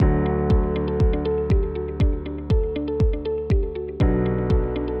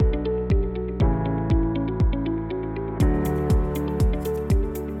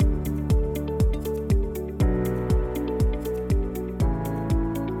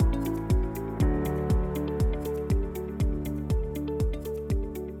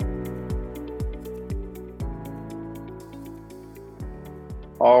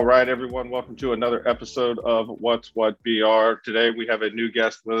All right, everyone, welcome to another episode of What's What BR. Today we have a new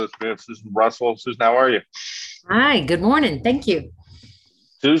guest with us, Susan Russell. Susan, how are you? Hi, good morning. Thank you.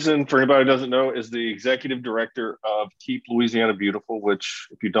 Susan, for anybody who doesn't know, is the executive director of Keep Louisiana Beautiful, which,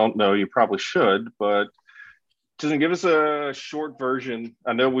 if you don't know, you probably should. But Susan, give us a short version.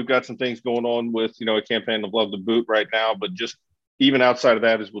 I know we've got some things going on with, a campaign of Love the Boot right now, but just even outside of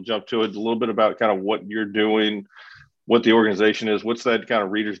that, as we'll jump to it, a little bit about kind of what you're doing, what the organization is. What's that kind of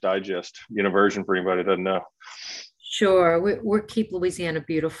Reader's Digest, version for anybody that doesn't know? Sure, we're Keep Louisiana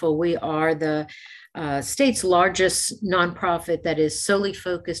Beautiful. We are the state's largest nonprofit that is solely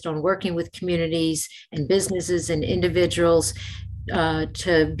focused on working with communities and businesses and individuals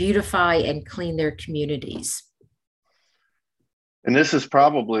to beautify and clean their communities. And this is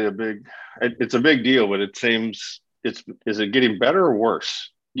probably it's a big deal, but it seems is it getting better or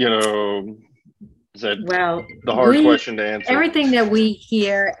worse? Is that Well, the hard we question to answer? everything that we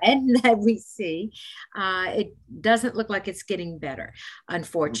hear and that we see, it doesn't look like it's getting better,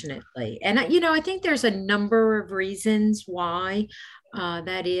 unfortunately. And I think there's a number of reasons why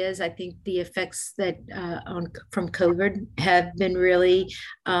that is. I think the effects that on from COVID have been really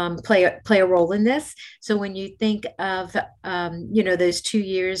play a role in this. So when you think of those 2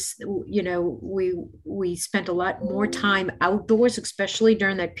 years, we spent a lot more time outdoors, especially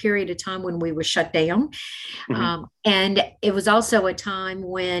during that period of time when we were shut down. Mm-hmm. And it was also a time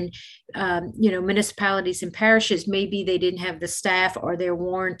when, municipalities and parishes, maybe they didn't have the staff or they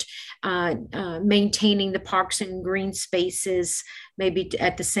weren't maintaining the parks and green spaces maybe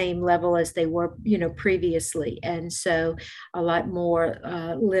at the same level as they were, previously. And so a lot more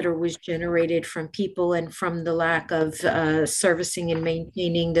litter was generated from people and from the lack of servicing and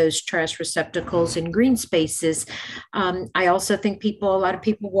maintaining those trash receptacles and green spaces. I also think a lot of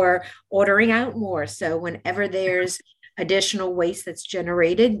people were ordering out more. So whenever there's additional waste that's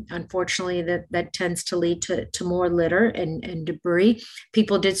generated, unfortunately, that tends to lead to more litter and debris.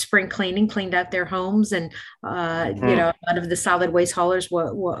 People did spring cleaning, cleaned out their homes, and a lot of the solid waste haulers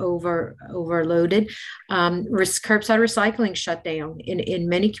were overloaded. Curbside recycling shut down in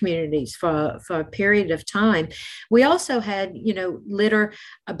many communities for a period of time. We also had litter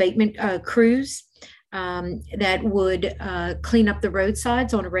abatement crews that would clean up the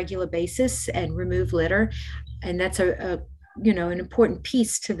roadsides on a regular basis and remove litter, and that's an important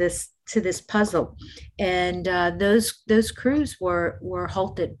piece to this puzzle. And those crews were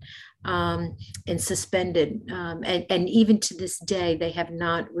halted and suspended, and even to this day they have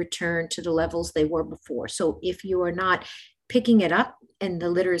not returned to the levels they were before. So if you are not picking it up and the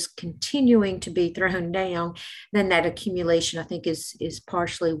litter is continuing to be thrown down, then that accumulation, I think, is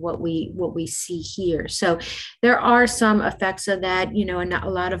partially what we see here. So there are some effects of that, and a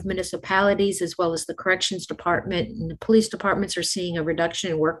lot of municipalities, as well as the corrections department and the police departments, are seeing a reduction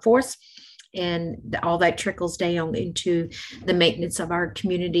in workforce, and all that trickles down into the maintenance of our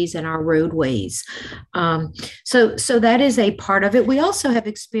communities and our roadways. So that is a part of it. We also have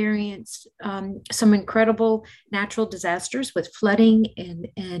experienced some incredible natural disasters with flooding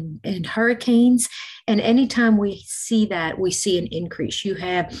and hurricanes. And anytime we see that, we see an increase. You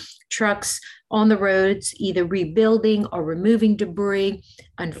have trucks on the roads, either rebuilding or removing debris.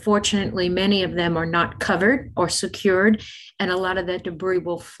 Unfortunately, many of them are not covered or secured, and a lot of that debris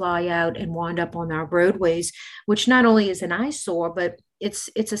will fly out and wind up on our roadways, which not only is an eyesore, but it's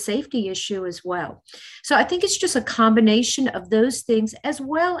a safety issue as well. So I think it's just a combination of those things, as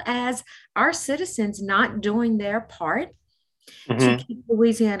well as our citizens not doing their part to Mm-hmm. keep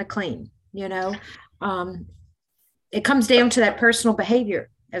Louisiana clean. Um, it comes down to that personal behavior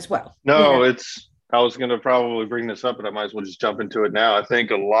as well. No, I was going to probably bring this up, but I might as well just jump into it now. I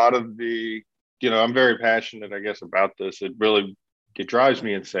think a lot of I'm very passionate, I guess, about this. It drives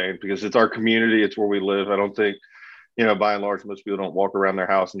me insane because it's our community, it's where we live. I don't think, by and large, most people don't walk around their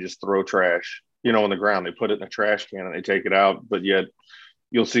house and just throw trash, on the ground. They put it in a trash can and they take it out. But yet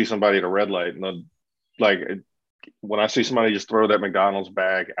you'll see somebody at a red light and like when I see somebody just throw that McDonald's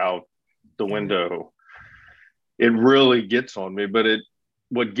bag out the Yeah. window, it really gets on me. But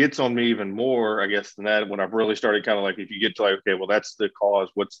what gets on me even more, I guess, than that, when I've really started kind of like, if you get to like, okay, well, that's the cause.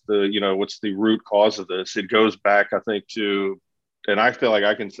 What's the root cause of this? It goes back, I think, and I feel like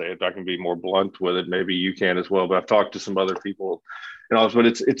I can say it. I can be more blunt with it. Maybe you can as well. But I've talked to some other people, but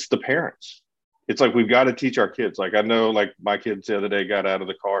it's the parents. It's like we've got to teach our kids. Like I know, like my kids the other day got out of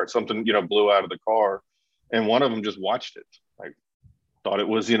the car. Something blew out of the car, and one of them just watched it. Like thought it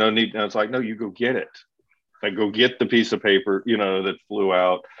was neat. And it's like, no, you go get it. Like go get the piece of paper that flew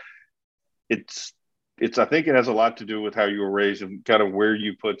out. It's I think it has a lot to do with how you were raised and kind of where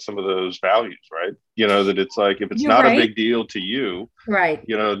you put some of those values, right? That it's like, if it's You're not a right. big deal to you, Right.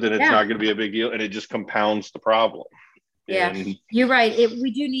 then it's Yeah. not going to be a big deal, and it just compounds the problem. Yeah, And you're right.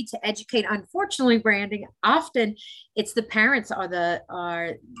 We do need to educate. Unfortunately, Branding, often it's the parents are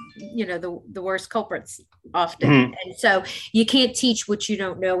the worst culprits often. And so you can't teach what you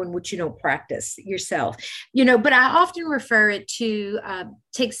don't know and what you don't practice yourself. But I often refer it to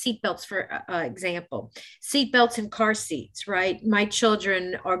take seatbelts for example. Seatbelts and car seats, right? My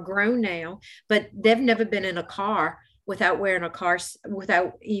children are grown now, but they've never been in a car without wearing a car,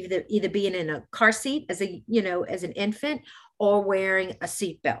 without either being in a car seat as as an infant, or wearing a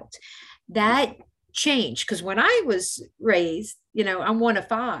seatbelt. That changed because when I was raised, I'm one of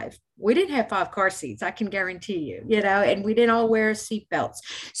five. We didn't have five car seats, I can guarantee you, and we didn't all wear seatbelts.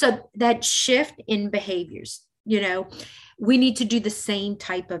 So that shift in behaviors, we need to do the same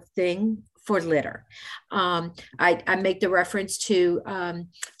type of thing for litter. I make the reference to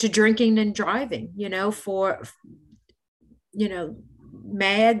drinking and driving, for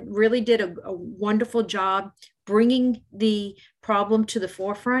MADD really did a wonderful job bringing the problem to the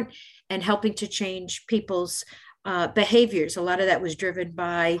forefront and helping to change people's behaviors. A lot of that was driven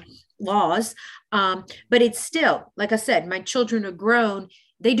by laws, but it's still, like I said, my children are grown.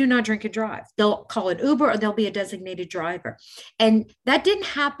 They do not drink and drive. They'll call an Uber or they'll be a designated driver. And that didn't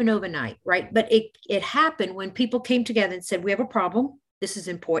happen overnight, right? But it happened when people came together and said, we have a problem. This is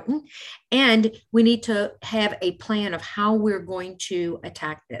important. And we need to have a plan of how we're going to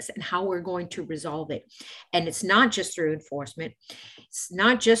attack this and how we're going to resolve it. And it's not just through enforcement. It's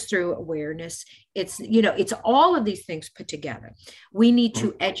not just through awareness. It's all of these things put together. We need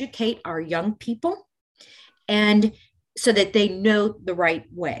to educate our young people, and so that they know the right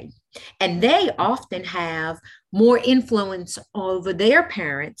way. And they often have more influence over their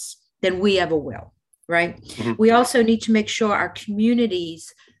parents than we ever will. Right. Mm-hmm. We also need to make sure our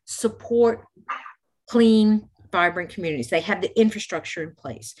communities support clean, vibrant communities. They have the infrastructure in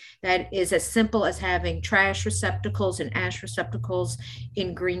place. That is as simple as having trash receptacles and ash receptacles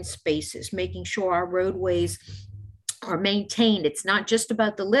in green spaces, making sure our roadways are maintained. It's not just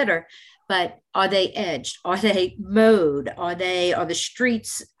about the litter, but are they edged? Are they mowed? Are the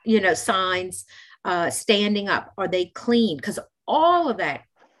streets, signs standing up? Are they clean? Because all of that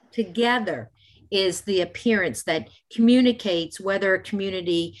together is the appearance that communicates whether a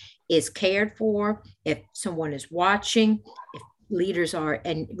community is cared for, if someone is watching, if leaders are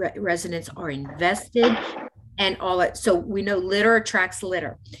and residents are invested, and all that. So we know litter attracts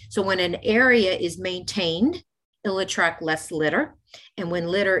litter. So when an area is maintained, it'll attract less litter. And when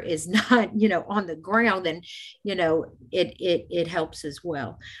litter is not, on the ground, then, it helps as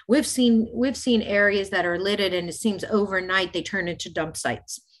well. We've seen areas that are littered, and it seems overnight they turn into dump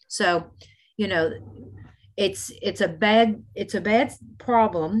sites. So it's a bad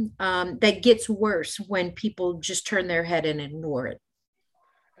problem that gets worse when people just turn their head and ignore it.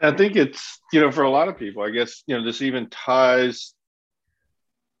 I think it's, for a lot of people, I guess, this even ties,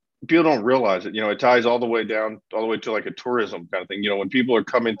 people don't realize it, it ties all the way to like a tourism kind of thing. When people are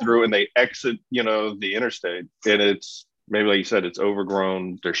coming through and they exit, the interstate, and it's maybe, like you said, it's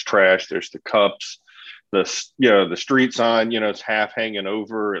overgrown, there's trash, there's the cups, the street sign, it's half hanging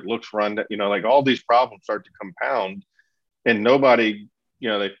over, it looks run, like all these problems start to compound, and nobody,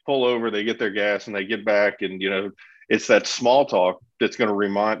 they pull over, they get their gas, and they get back, and it's that small talk that's going to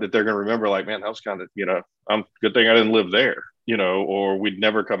they're going to remember, like, man, that was kind of, good thing I didn't live there, or we'd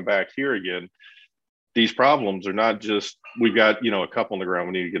never come back here again. These problems are not just, we've got, a couple on the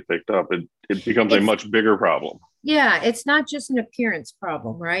ground, we need to get picked up. It becomes a much bigger problem. Yeah, it's not just an appearance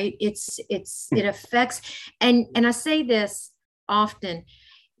problem, right? It affects, and I say this often,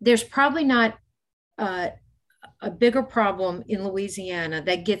 there's probably not a bigger problem in Louisiana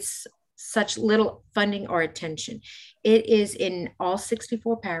that gets such little funding or attention. It is in all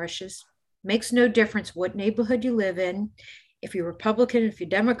 64 parishes. Makes no difference what neighborhood you live in. If you're Republican, if you're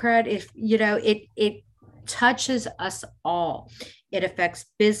Democrat, if it touches us all. It affects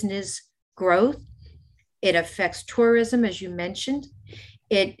business growth. It affects tourism, as you mentioned.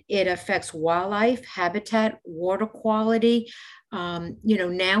 It affects wildlife, habitat, water quality.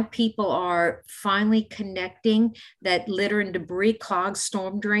 Now people are finally connecting that litter and debris clogs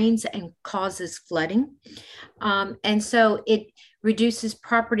storm drains and causes flooding. And so it reduces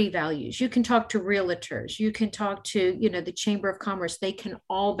property values. You can talk to realtors. You can talk to, the Chamber of Commerce. They can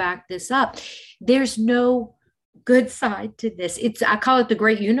all back this up. There's no good side to this. I call it the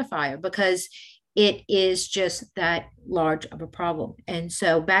great unifier, because it is just that large of a problem. And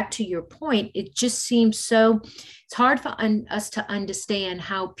so back to your point, it just seems it's hard for us to understand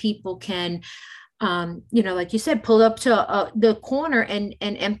how people can Like you said, pull up to the corner and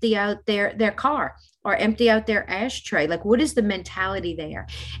empty out their car or empty out their ashtray. Like, what is the mentality there?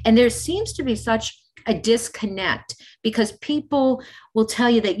 And there seems to be such a disconnect because people will tell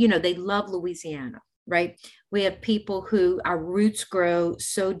you that, they love Louisiana, right? We have people who our roots grow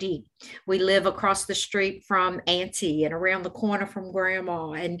so deep. We live across the street from Auntie and around the corner from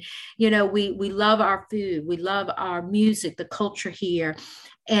Grandma. And, we love our food. We love our music, the culture here.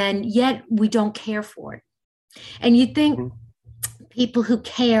 And yet we don't care for it. And you think Mhm. people who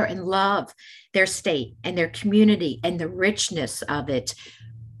care and love their state and their community and the richness of it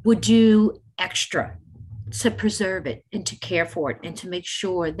would do extra to preserve it and to care for it and to make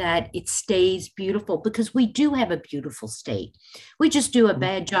sure that it stays beautiful because we do have a beautiful state. We just do a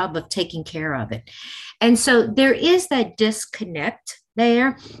bad job of taking care of it. And so there is that disconnect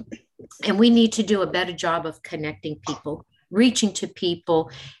there. And we need to do a better job of connecting people, reaching to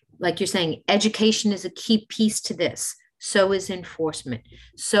people. Like you're saying, education is a key piece to this. So is enforcement.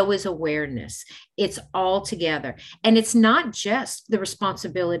 So is awareness. It's all together. And it's not just the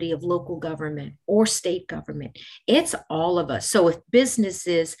responsibility of local government or state government, it's all of us. So if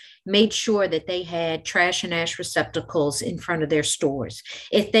businesses made sure that they had trash and ash receptacles in front of their stores,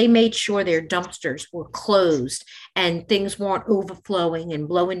 if they made sure their dumpsters were closed and things weren't overflowing and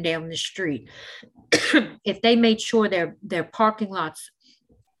blowing down the street, if they made sure their parking lots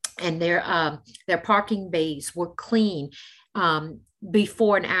and their parking bays were clean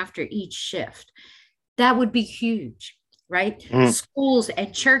before and after each shift, that would be huge, right? Mhm. Schools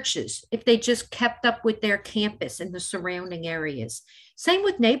and churches, if they just kept up with their campus and the surrounding areas. Same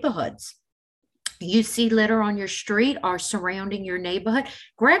with neighborhoods. You see litter on your street or surrounding your neighborhood,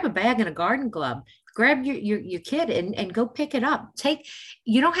 grab a bag and a garden glove, grab your kid and go pick it up.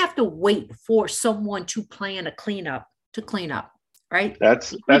 You don't have to wait for someone to plan a cleanup to clean up, right? You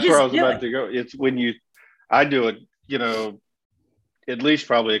That's where I just was do about it. to go. It's when I do it, at least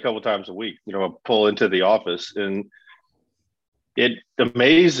probably a couple times a week. I pull into the office and it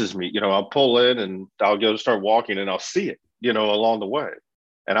amazes me. I'll pull in and I'll go start walking and I'll see it, along the way,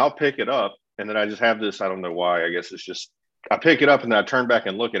 and I'll pick it up, and then I just have this. I don't know why. I guess it's just I pick it up and then I turn back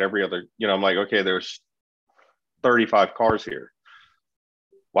and look at every other. I'm like, okay, there's 35 cars here.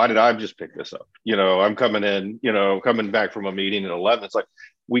 Why did I just pick this up? I'm coming in, coming back from a meeting at 11. It's like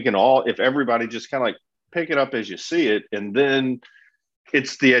we can all, if everybody just kind of like pick it up as you see it, and then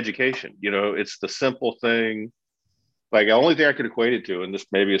it's the education, it's the simple thing. Like the only thing I could equate it to, and this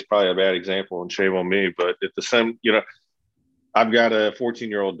maybe is probably a bad example and shame on me, but at the same, I've got a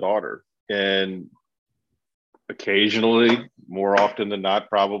 14-year-old daughter, and occasionally, more often than not,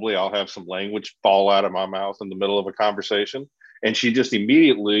 probably I'll have some language fall out of my mouth in the middle of a conversation. And she just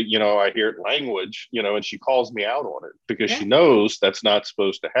immediately, I hear language, and she calls me out on it because Yeah. she knows that's not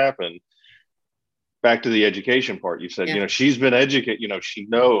supposed to happen. Back to the education part, you said, Yeah. she's been educated, she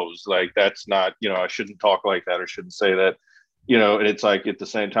knows like that's not, I shouldn't talk like that or shouldn't say that, and it's like at the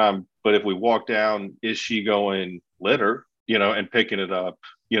same time, but if we walk down, is she going litter, and picking it up?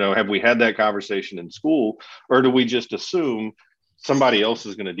 Have we had that conversation in school, or do we just assume somebody else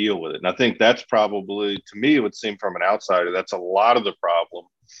is going to deal with it? And I think that's probably, to me, it would seem from an outsider, that's a lot of the problem,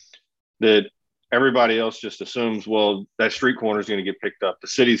 that everybody else just assumes, well, that street corner is going to get picked up. The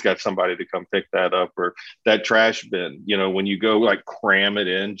city's got somebody to come pick that up, or that trash bin, when you go like cram it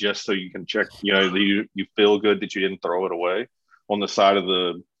in just so you can check, you feel good that you didn't throw it away on the side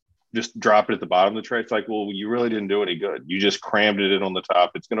of just drop it at the bottom of the tray. It's like, well, you really didn't do any good. You just crammed it in on the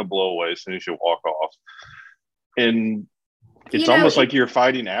top. It's going to blow away as soon as you walk off. And it's You know, almost it, like you're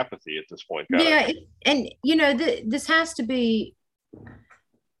fighting apathy at this point, kind of. yeah, and this has to be,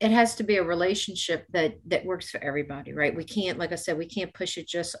 it has to be a relationship that works for everybody, right? We can't, like I said, we can't push it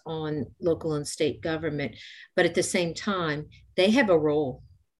just on local and state government, but at the same time, they have a role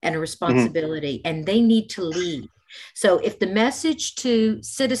and a Mm-hmm. responsibility, and they need to lead. So if the message to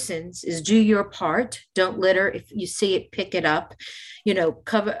citizens is do your part, don't litter. If you see it, pick it up.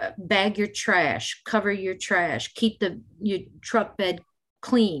 Bag your trash, cover your trash, keep your truck bed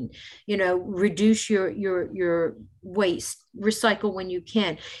clean, reduce your waste, recycle when you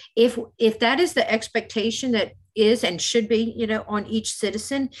can. If that is the expectation that is and should be, on each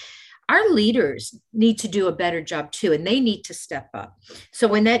citizen, our leaders need to do a better job too, and they need to step up. So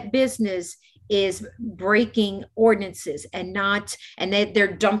when that business is breaking ordinances and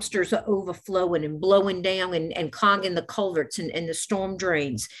their dumpsters are overflowing and blowing down and clogging the culverts and the storm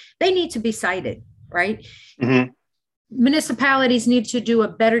drains, they need to be cited, right? Mm-hmm. Municipalities need to do a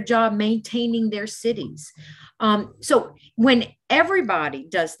better job maintaining their cities. So when everybody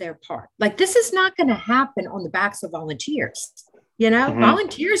does their part, like this is not going to happen on the backs of volunteers. Hmm.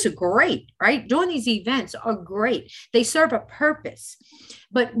 Volunteers are great, right? Doing these events are great. They serve a purpose.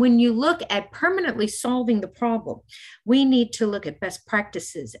 But when you look at permanently solving the problem, we need to look at best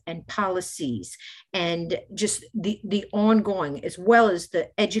practices and policies and just the ongoing, as well as the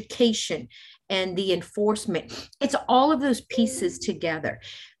education and the enforcement. It's all of those pieces together.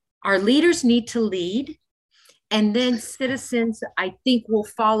 Our leaders need to lead, and then citizens, I think, will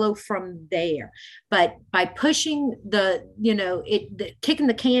follow from there. But by pushing kicking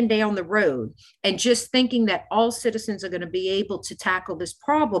the can down the road and just thinking that all citizens are going to be able to tackle this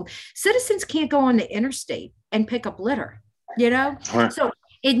problem, citizens can't go on the interstate and pick up litter, you know? Right. So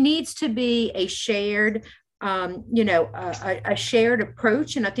it needs to be a shared a shared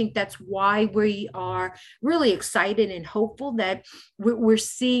approach. And I think that's why we are really excited and hopeful that we're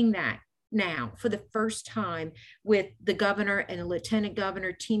seeing that now for the first time, with the governor and the lieutenant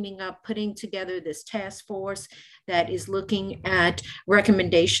governor teaming up, putting together this task force that is looking at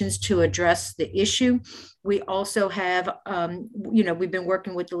recommendations to address the issue. We also have, we've been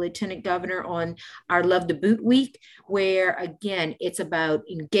working with the lieutenant governor on our Love the Boot Week, where again, it's about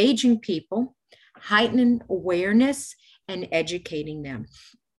engaging people, heightening awareness, and educating them.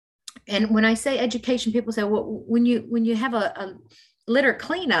 And when I say education, people say, well, when you have a litter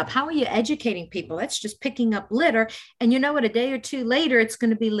cleanup, how are you educating people? That's just picking up litter. And you know what, a day or two later, it's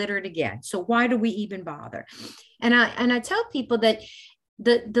going to be littered again. So why do we even bother? And I tell people that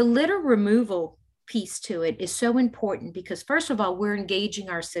the litter removal piece to it is so important, because first of all, we're engaging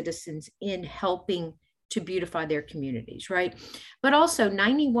our citizens in helping to beautify their communities, right? But also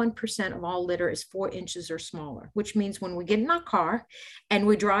 91% of all litter is 4 inches or smaller, which means when we get in our car and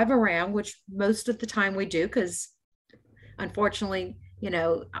we drive around, which most of the time we do, because unfortunately,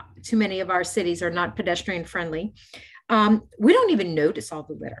 too many of our cities are not pedestrian friendly. We don't even notice all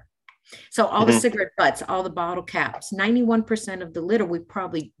the litter. So all the Hmm. cigarette butts, all the bottle caps, 91% of the litter we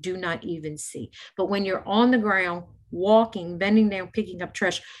probably do not even see. But when you're on the ground, walking, bending down, picking up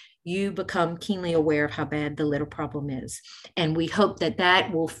trash, you become keenly aware of how bad the litter problem is. And we hope that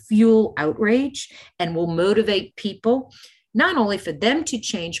that will fuel outrage and will motivate people, not only for them to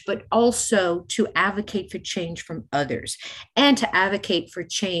change, but also to advocate for change from others and to advocate for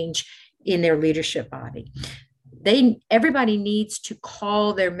change in their leadership body. Everybody needs to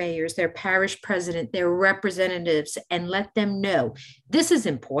call their mayors, their parish president, their representatives, and let them know this is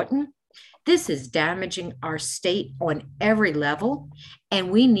important. This is damaging our state on every level,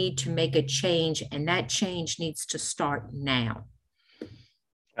 and we need to make a change, and that change needs to start now.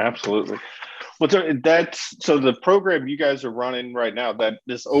 Absolutely. Well, so the program you guys are running right now, that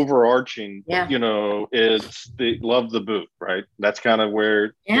this overarching, Yeah. it's the Love the Boot, right? That's kind of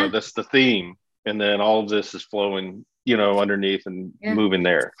where, Yeah. that's the theme. And then all of this is flowing, underneath and Yeah. moving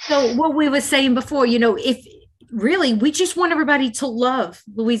there. So what we were saying before, if really we just want everybody to love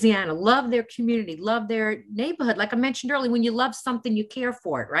Louisiana, love their community, love their neighborhood. Like I mentioned earlier, when you love something, you care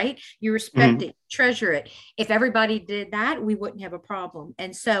for it, right? You respect Hmm. it, treasure it. If everybody did that, we wouldn't have a problem.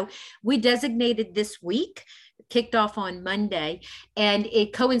 And so we designated this week, kicked off on Monday, and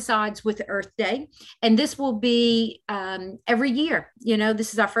it coincides with Earth Day. And this will be every year.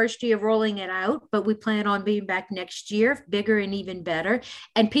 This is our first year of rolling it out, but we plan on being back next year, bigger and even better.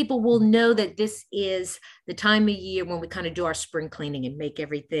 And people will know that this is the time of year when we kind of do our spring cleaning and make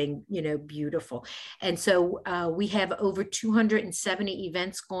everything, beautiful. And so we have over 270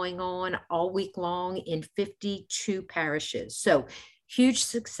 events going on all week long in 52 parishes. So huge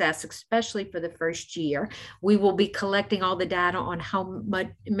success, especially for the first year. We will be collecting all the data on how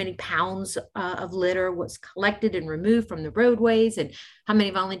many pounds of litter was collected and removed from the roadways, and how many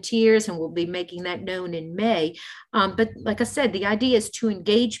volunteers, and we'll be making that known in May. But like I said, the idea is to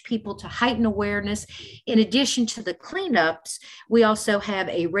engage people, to heighten awareness. In addition to the cleanups, we also have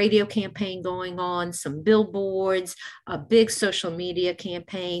a radio campaign going on, some billboards, a big social media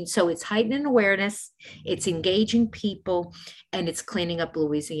campaign. So it's heightening awareness, it's engaging people, and it's cleaning up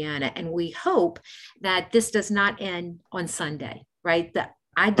Louisiana. And we hope that this does not end on Sunday, right? The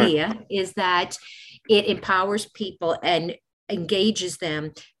Right. idea is that it empowers people and engages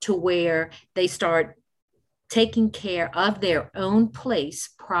them to where they start taking care of their own place,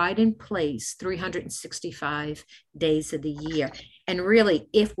 pride in place, 365 days of the year. And really,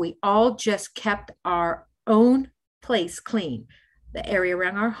 if we all just kept our own place clean, the area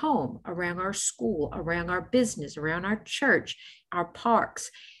around our home, around our school, around our business, around our church, our parks,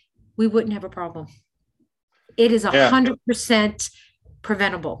 we wouldn't have a problem. It is Yeah. 100%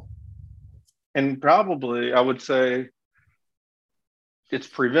 preventable. And probably I would say it's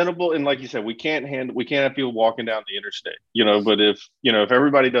preventable. And like you said, we can't have people walking down the interstate, but if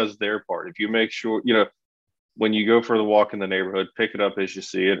everybody does their part, if you make sure, when you go for the walk in the neighborhood, pick it up as you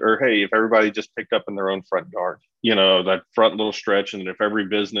see it. Or hey, if everybody just picked up in their own front yard, that front little stretch, and if every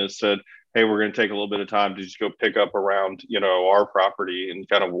business said, hey, we're going to take a little bit of time to just go pick up around, our property and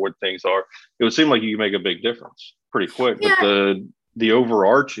kind of what things are, it would seem like you can make a big difference pretty quick. But Yeah. the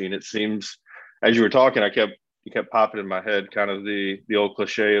overarching, it seems, as you were talking, you kept popping in my head kind of the old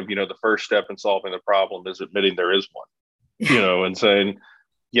cliche of, the first step in solving the problem is admitting there is one, and saying,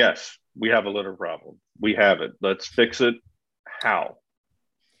 yes, we have a litter problem. We have it. Let's fix it. How?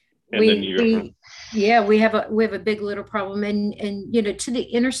 And then we you go for, we yeah, we have a big litter problem, and to the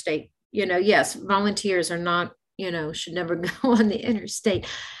interstate, yes, volunteers are not, should never go on the interstate,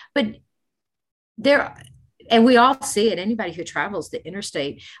 but there, and we all see it, anybody who travels the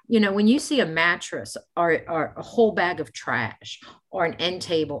interstate, when you see a mattress or a whole bag of trash or an end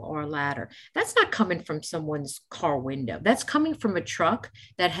table or a ladder, that's not coming from someone's car window. That's coming from a truck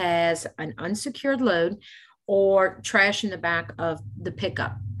that has an unsecured load or trash in the back of the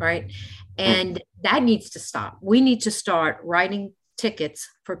pickup, right? And that needs to stop. We need to start writing tickets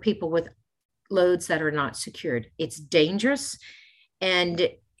for people with loads that are not secured. It's dangerous, and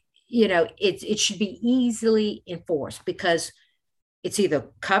it should be easily enforced, because it's either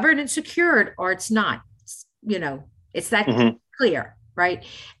covered and secured or it's not. It's that clear, right?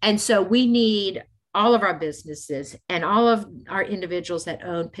 And so we need all of our businesses and all of our individuals that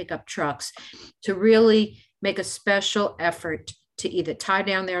own pickup trucks to really make a special effort to either tie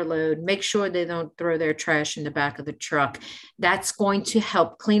down their load, make sure they don't throw their trash in the back of the truck. That's going to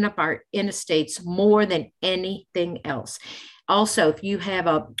help clean up our interstates more than anything else. Also, if you have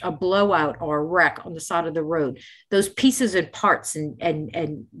a blowout or a wreck on the side of the road, those pieces and parts and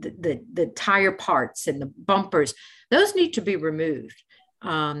the tire parts and the bumpers, those need to be removed.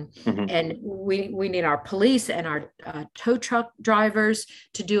 And we need our police and our tow truck drivers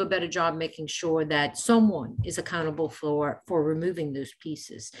to do a better job making sure that someone is accountable for removing those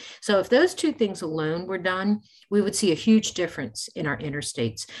pieces. So if those two things alone were done, we would see a huge difference in our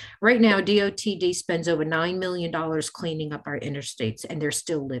interstates. Right now, DOTD spends over $9 million cleaning up our interstates, and they're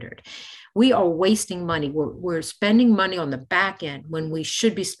still littered. We are wasting money. We're spending money on the back end when we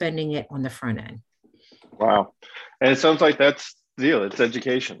should be spending it on the front end. Wow. And it sounds like that's the deal. It's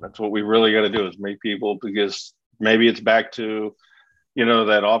education. That's what we really got to do, is make people, because maybe it's back to,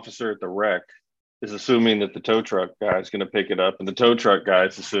 that officer at the wreck is assuming that the tow truck guy is going to pick it up, and the tow truck guy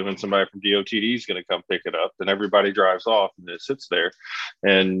is assuming somebody from DOTD is going to come pick it up, and everybody drives off and it sits there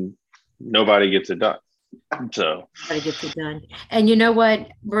and nobody gets it done. So Gotta get it done. And you know what,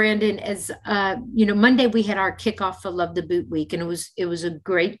 Brandon, as Monday we had our kickoff for Love the Boot Week, and it was a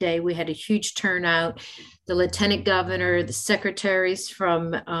great day. We had a huge turnout. The lieutenant governor, the secretaries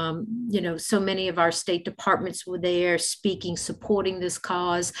from so many of our state departments were there speaking, supporting this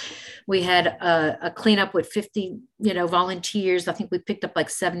cause. We had a cleanup with 50 volunteers. I think we picked up like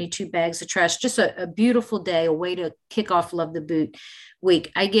 72 bags of trash. Just a beautiful day, a way to kick off Love the Boot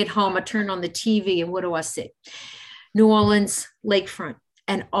Week. I get home, I turn on the TV, and what do I see? New Orleans lakefront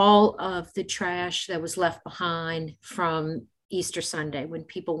and all of the trash that was left behind from Easter Sunday, when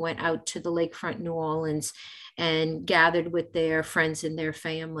people went out to the lakefront New Orleans and gathered with their friends and their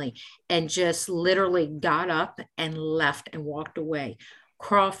family and just literally got up and left and walked away.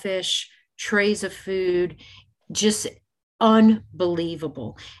 Crawfish, trays of food, just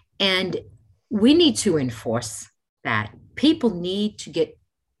unbelievable. And we need to enforce that. People need to get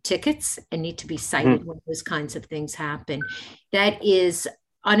tickets and need to be cited when those kinds of things happen. That is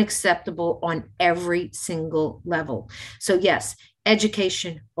unacceptable on every single level. So yes,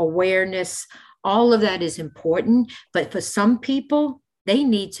 education, awareness, all of that is important. But for some people, they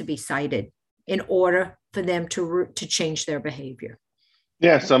need to be cited in order for them to change their behavior.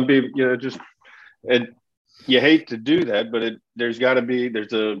 Yeah, some people, you hate to do that, but there's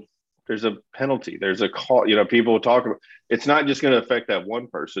a penalty. There's a call. People talk about, it's not just going to affect that one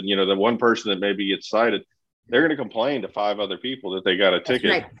person. The one person that maybe gets cited, they're going to complain to 5 other people that they got a ticket,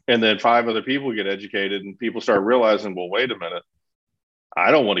 right. And then 5 other people get educated, and people start realizing, well, wait a minute,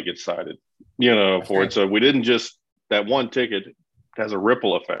 I don't want to get cited, for right. It. So we didn't just, that one ticket has a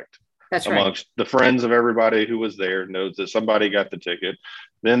ripple effect. That's amongst right. the friends of everybody who was there, knows that somebody got the ticket,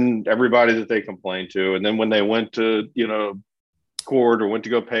 then everybody that they complained to. And then when they went to, court or went to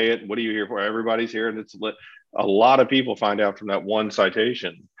go pay it, what are you here for? Everybody's here. And it's a lot of people find out from that one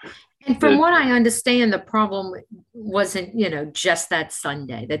citation. And from what I understand, the problem wasn't, just that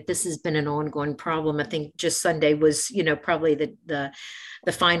Sunday, that this has been an ongoing problem. I think just Sunday was, probably the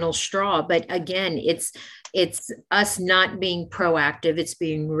final straw. But again, it's us not being proactive, it's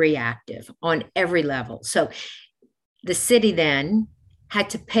being reactive on every level. So the city then had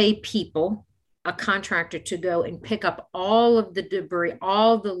to pay people a contractor to go and pick up all of the debris,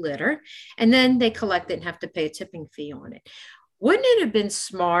 all the litter, and then they collect it and have to pay a tipping fee on it. Wouldn't it have been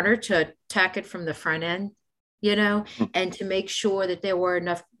smarter to attack it from the front end, you know, and to make sure that there were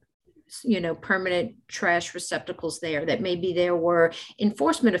enough, you know, permanent trash receptacles there, that maybe there were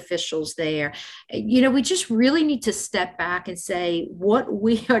enforcement officials there? You know, we just really need to step back and say what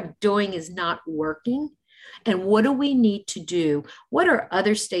we are doing is not working. And what do we need to do? What are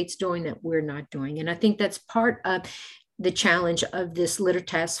other states doing that we're not doing? And I think that's part of the challenge of this litter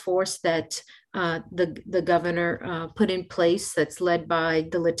task force that the governor put in place, that's led by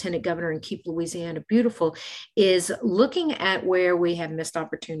the lieutenant governor, and Keep Louisiana Beautiful, is looking at where we have missed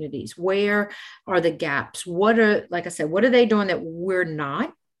opportunities. Where are the gaps? What are, like I said, what are they doing that we're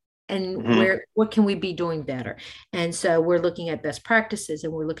not? And what can we be doing better? And so we're looking at best practices,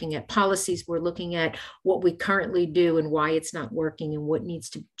 and we're looking at policies. We're looking at what we currently do and why it's not working and what needs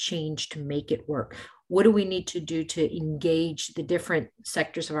to change to make it work. What do we need to do to engage the different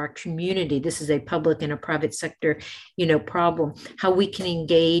sectors of our community? This is a public and a private sector, you know, problem. How we can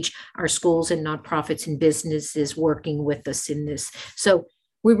engage our schools and nonprofits and businesses working with us in this. So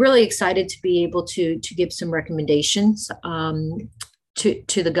we're really excited to be able to give some recommendations to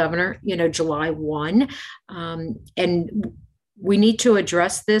the governor, you know, July 1. And we need to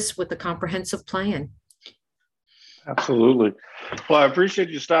address this with a comprehensive plan. Absolutely. Well, I appreciate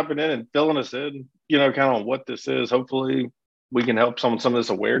you stopping in and filling us in, you know, kind of on what this is. Hopefully we can help some of this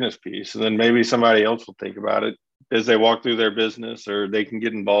awareness piece, and then maybe somebody else will think about it as they walk through their business, or they can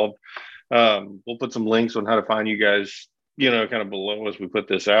get involved. We'll put some links on how to find you guys, you know, kind of below as we put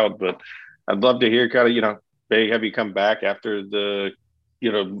this out. But I'd love to hear kind of, you know, have you come back after the,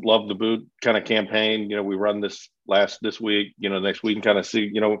 you know, Love the Boot kind of campaign. You know, we run this week, you know, next week, and kind of see,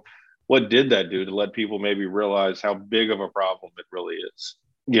 you know, what did that do to let people maybe realize how big of a problem it really is?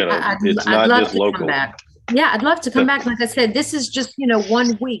 You know, it's not just local. Yeah, I'd love to come back. Like I said, this is just, you know,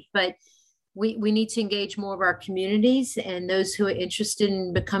 1 week, but we need to engage more of our communities and those who are interested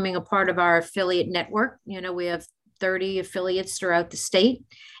in becoming a part of our affiliate network. You know, we have 30 affiliates throughout the state,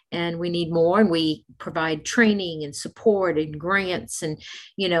 and we need more, and we provide training and support and grants and,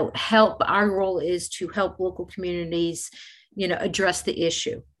 you know, help. Our role is to help local communities, you know, address the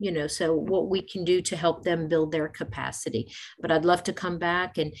issue, you know, so what we can do to help them build their capacity. But I'd love to come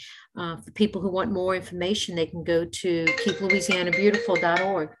back, and for people who want more information, they can go to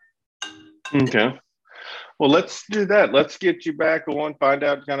keeplouisianabeautiful.org. Okay. Well, let's do that. Let's get you back on, find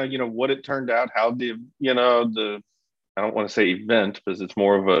out kind of, you know, what it turned out, how the, you know, I don't want to say event, because it's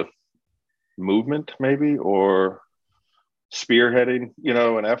more of a movement maybe, or spearheading, you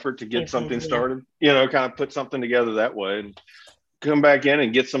know, an effort to get something started, you know, kind of put something together that way, and come back in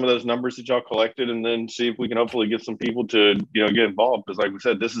and get some of those numbers that y'all collected, and then see if we can hopefully get some people to, you know, get involved. Because like we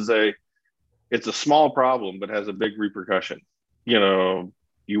said, it's a small problem, but has a big repercussion. You know,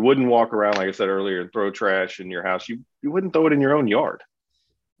 you wouldn't walk around, like I said earlier, and throw trash in your house. You wouldn't throw it in your own yard.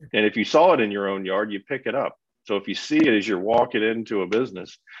 And if you saw it in your own yard, you pick it up. So if you see it as you're walking into a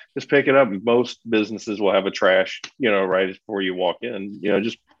business, just pick it up. Most businesses will have a trash, you know, right before you walk in. You know,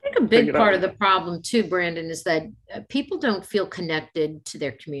 just I think a big part of the problem too, Brandon, is that people don't feel connected to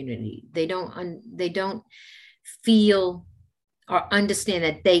their community. They don't feel or understand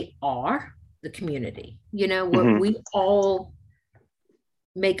that they are the community. You know, we all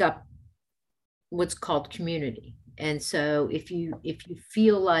make up what's called community. And so if you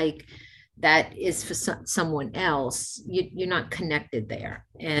feel like that is for someone else, you're not connected there.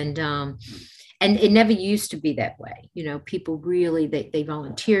 And it never used to be that way. You know, people really, they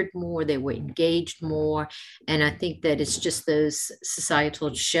volunteered more, they were engaged more. And I think that it's just those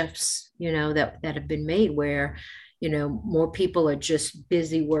societal shifts, you know, that have been made, where, you know, more people are just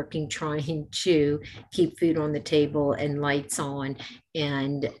busy working, trying to keep food on the table and lights on.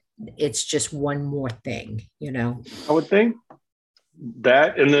 And it's just one more thing, you know. I would think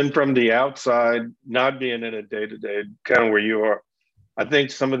that, and then from the outside, not being in a day-to-day kind of where you are, I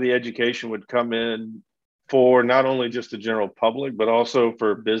think some of the education would come in for not only just the general public, but also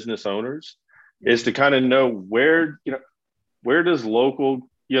for business owners, is to kind of know where, you know, where does local,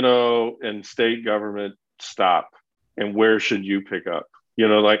 you know, and state government stop, and where should you pick up? You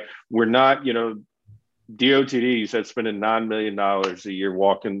know, like, we're not, you know, DOTD, you said, spending $9 million a year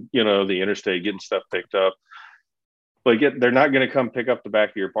walking, you know, the interstate, getting stuff picked up. But they're not going to come pick up the back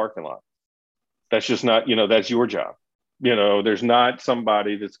of your parking lot. That's just not, you know, that's your job. You know, there's not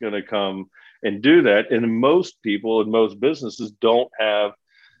somebody that's going to come and do that. And most people and most businesses don't have,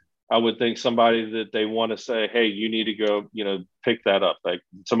 I would think, somebody that they want to say, hey, you need to go, you know, pick that up. Like,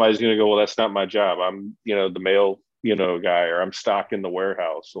 somebody's going to go, well, that's not my job. I'm, you know, the mail guy, or I'm stocking the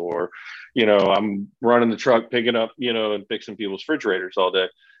warehouse, or, I'm running the truck, picking up, and fixing people's refrigerators all day.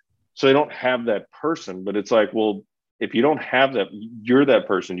 So they don't have that person, but it's like, well, if you don't have that, you're that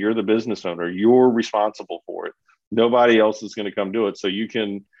person, you're the business owner, you're responsible for it. Nobody else is going to come do it. So you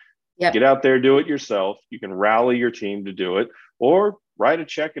can get out there, do it yourself. You can rally your team to do it, or write a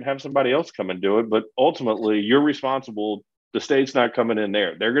check and have somebody else come and do it. But ultimately, you're responsible. The state's not coming in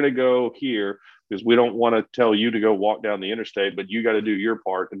there. They're going to go here because we don't want to tell you to go walk down the interstate, but you got to do your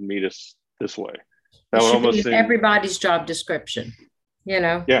part and meet us this way. That would almost be everybody's job description. Be in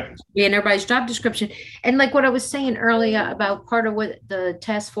everybody's job description. And like what I was saying earlier about part of what the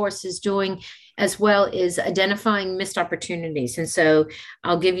task force is doing as well is identifying missed opportunities. And so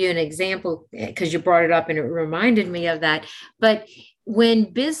I'll give you an example because you brought it up and it reminded me of that. But when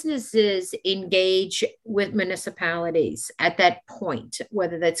businesses engage with municipalities at that point,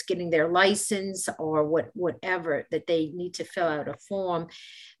 whether that's getting their license or whatever, that they need to fill out a form,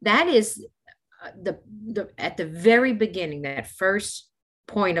 that is at the very beginning, that first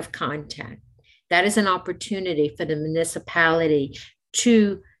point of contact, that is an opportunity for the municipality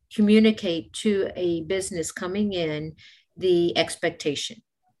to communicate to a business coming in the expectation,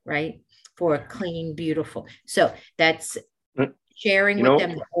 right? For a clean, beautiful. So that's sharing with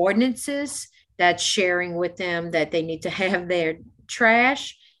them the ordinances, that's sharing with them that they need to have their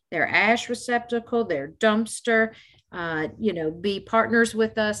trash, their ash receptacle, their dumpster, be partners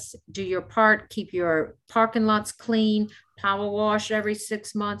with us, do your part, keep your parking lots clean, power wash every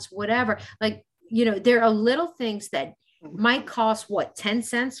 6 months, whatever. Like, there are little things that might cost 10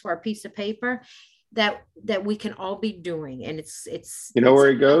 cents for a piece of paper that we can all be doing. And it's where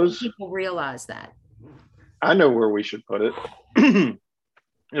it goes. People realize that. I know where we should put it.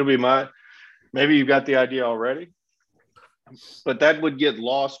 It'll be maybe you've got the idea already, but that would get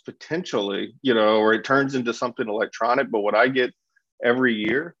lost potentially, or it turns into something electronic. But what I get every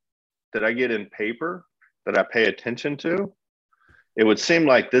year that I get in paper that I pay attention to, it would seem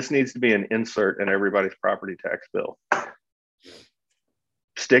like this needs to be an insert in everybody's property tax bill.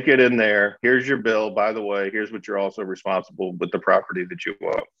 Stick it in there. Here's your bill. By the way, here's what you're also responsible with the property that you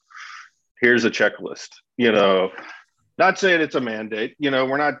own. Here's a checklist, not saying it's a mandate,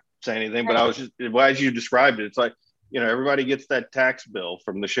 we're not saying anything, but I was just, as you described it, it's like, everybody gets that tax bill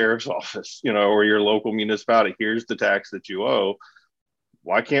from the sheriff's office, or your local municipality. Here's the tax that you owe.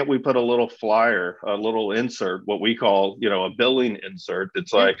 Why can't we put a little flyer, a little insert, what we call, a billing insert?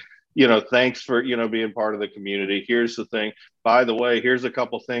 That's like, thanks for, being part of the community. Here's the thing. By the way, here's a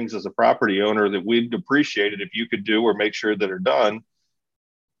couple things as a property owner that we'd appreciate it if you could do or make sure that are done.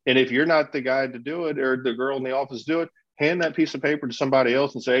 And if you're not the guy to do it or the girl in the office do it, hand that piece of paper to somebody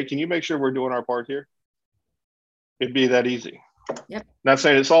else and say, hey, can you make sure we're doing our part here? It'd be that easy. Yep. Not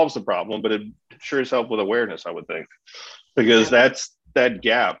saying it solves the problem, but it sure as help with awareness, I would think, because that's that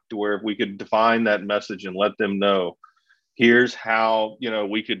gap to where if we could define that message and let them know, here's how,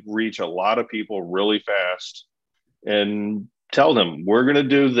 we could reach a lot of people really fast and tell them we're going to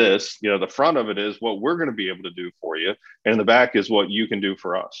do this. The front of it is what we're going to be able to do for you. And the back is what you can do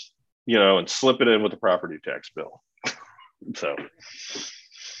for us, and slip it in with the property tax bill. So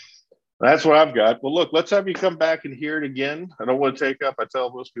that's what I've got. Well, look, let's have you come back and hear it again. I don't want to take up. I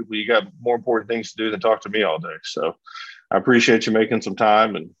tell most people you got more important things to do than talk to me all day. So I appreciate you making some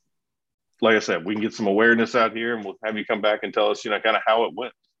time. And like I said, we can get some awareness out here and we'll have you come back and tell us, kind of how it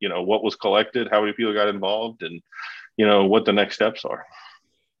went, what was collected, how many people got involved, and, what the next steps are.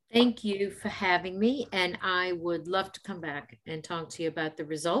 Thank you for having me. And I would love to come back and talk to you about the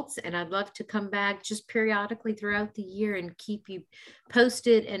results. And I'd love to come back just periodically throughout the year and keep you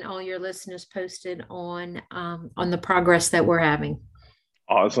posted and all your listeners posted on the progress that we're having.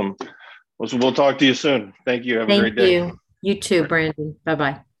 Awesome. Well, so we'll talk to you soon. Thank you. Have a great day. You too, Brandon.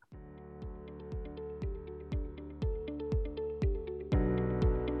 Bye-bye.